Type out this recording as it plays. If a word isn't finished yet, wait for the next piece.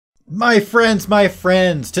My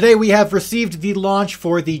friends, today we have received the launch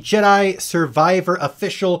for the Jedi Survivor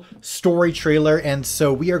official story trailer, and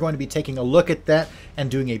so we are going to be taking a look at that and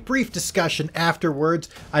doing a brief discussion afterwards.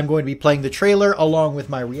 I'm going to be playing the trailer along with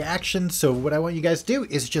my reaction, so what I want you guys to do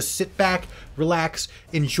is just sit back, relax,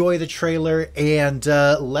 enjoy the trailer, and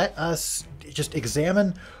let us just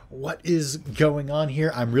examine what is going on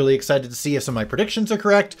here. I'm really excited to see if some of my predictions are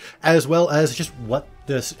correct, as well as just what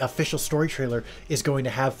this official story trailer is going to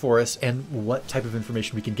have for us and what type of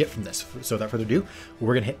information we can get from this. So without further ado,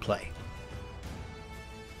 we're going to hit play.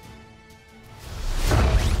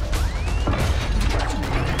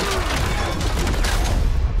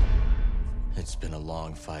 It's been a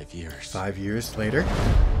long 5 years. 5 years later.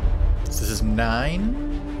 So this is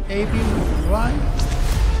 9 ABY?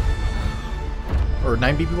 Or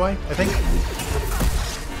 9 BBY, I think?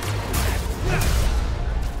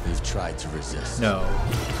 We've tried to resist. No.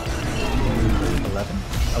 11?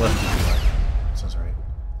 11 BBY. Sounds right.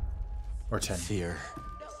 Or 10. Fear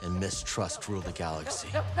and mistrust rule the galaxy.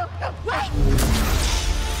 That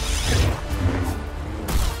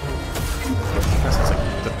sounds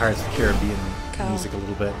like the Pirates of the Caribbean Cal. music a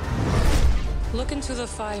little bit. Look into the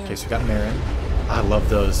fire. Okay, so we got Marin. I love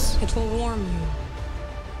those. It will warm you.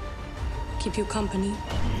 Keep you company.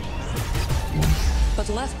 But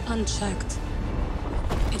left unchecked,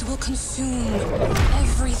 it will consume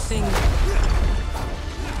everything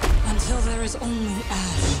until there is only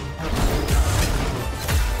ash.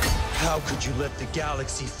 How could you let the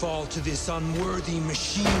galaxy fall to this unworthy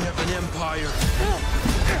machine of an empire?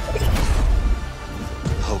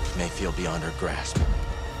 Hope may feel beyond our grasp.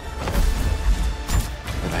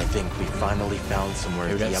 But I think we finally found somewhere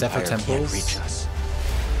Okay, we the got Zephyr Empire can't Temples. reach us.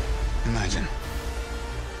 Imagine.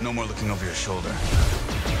 No more looking over your shoulder.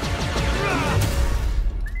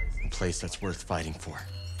 A place that's worth fighting for.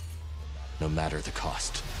 No matter the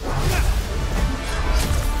cost.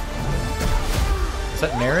 Is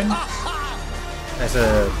that Marin? As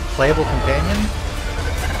a playable companion?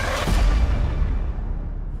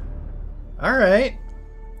 Alright.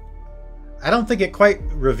 I don't think it quite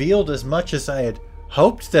revealed as much as I had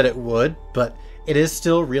hoped that it would, but it is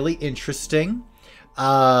still really interesting.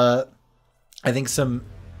 I think some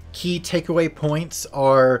key takeaway points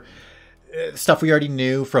are stuff we already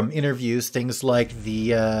knew from interviews. Things like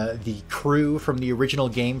the crew from the original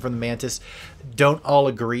game from the Mantis don't all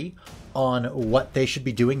agree on what they should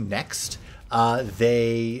be doing next.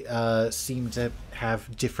 They seem to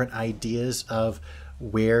have different ideas of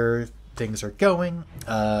where things are going.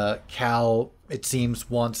 Cal, it seems,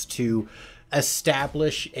 wants to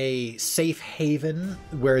establish a safe haven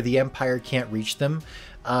where the Empire can't reach them.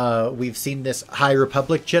 We've seen this High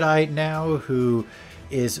Republic Jedi now who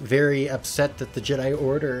is very upset that the Jedi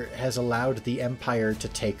Order has allowed the Empire to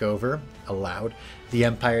take over. I'm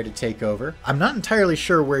not entirely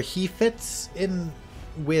sure where he fits in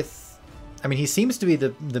with... I mean, he seems to be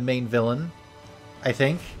the main villain, I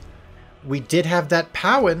think. We did have that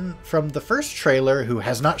Powan from the first trailer who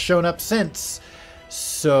has not shown up since.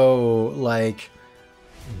 So, like,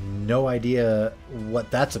 no idea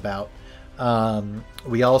what that's about.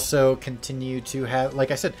 We also continue to have, like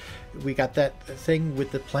I said, we got that thing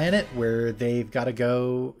with the planet where they've got to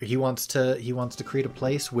go. He wants to create a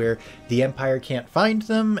place where the Empire can't find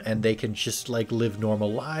them and they can just like live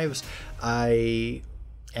normal lives. I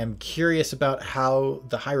am curious about how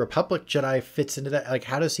the High Republic Jedi fits into that. Like,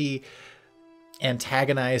 how does he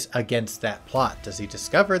antagonize against that plot? Does he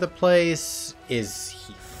discover the place? Is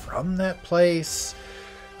he from that place?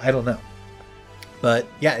 I don't know. But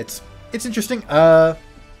yeah, it's interesting. I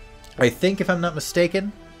think, if I'm not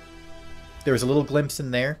mistaken, there was a little glimpse in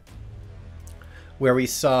there where we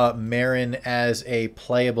saw Marin as a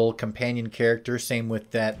playable companion character. Same with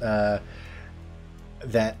that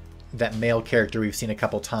male character we've seen a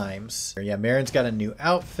couple times. Yeah, Marin's got a new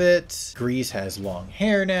outfit. Grease has long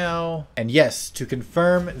hair now. And yes, to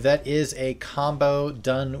confirm, that is a combo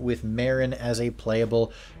done with Marin as a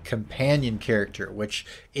playable companion character, which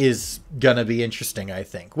is gonna be interesting, I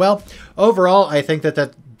think. Well, overall, I think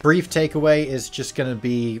that brief takeaway is just gonna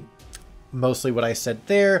be mostly what I said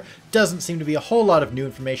there. Doesn't seem to be a whole lot of new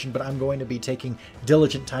information, but I'm going to be taking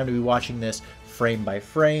diligent time to be watching this frame by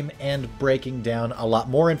frame and breaking down a lot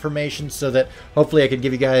more information so that hopefully I can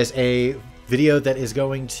give you guys a video that is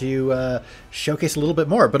going to showcase a little bit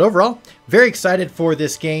more. But overall, very excited for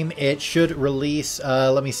this game. It should release,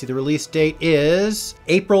 let me see, the release date is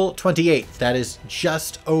April 28th. That is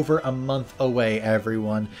just over a month away,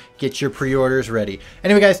 everyone. Get your pre-orders ready.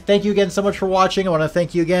 Anyway, guys, thank you again so much for watching. I want to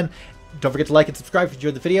thank you again Don't forget to like and subscribe if you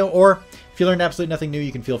enjoyed the video, or if you learned absolutely nothing new,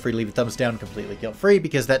 you can feel free to leave a thumbs down completely guilt-free,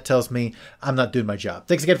 because that tells me I'm not doing my job.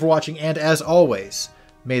 Thanks again for watching, and as always,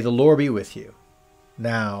 may the lore be with you,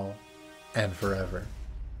 now and forever.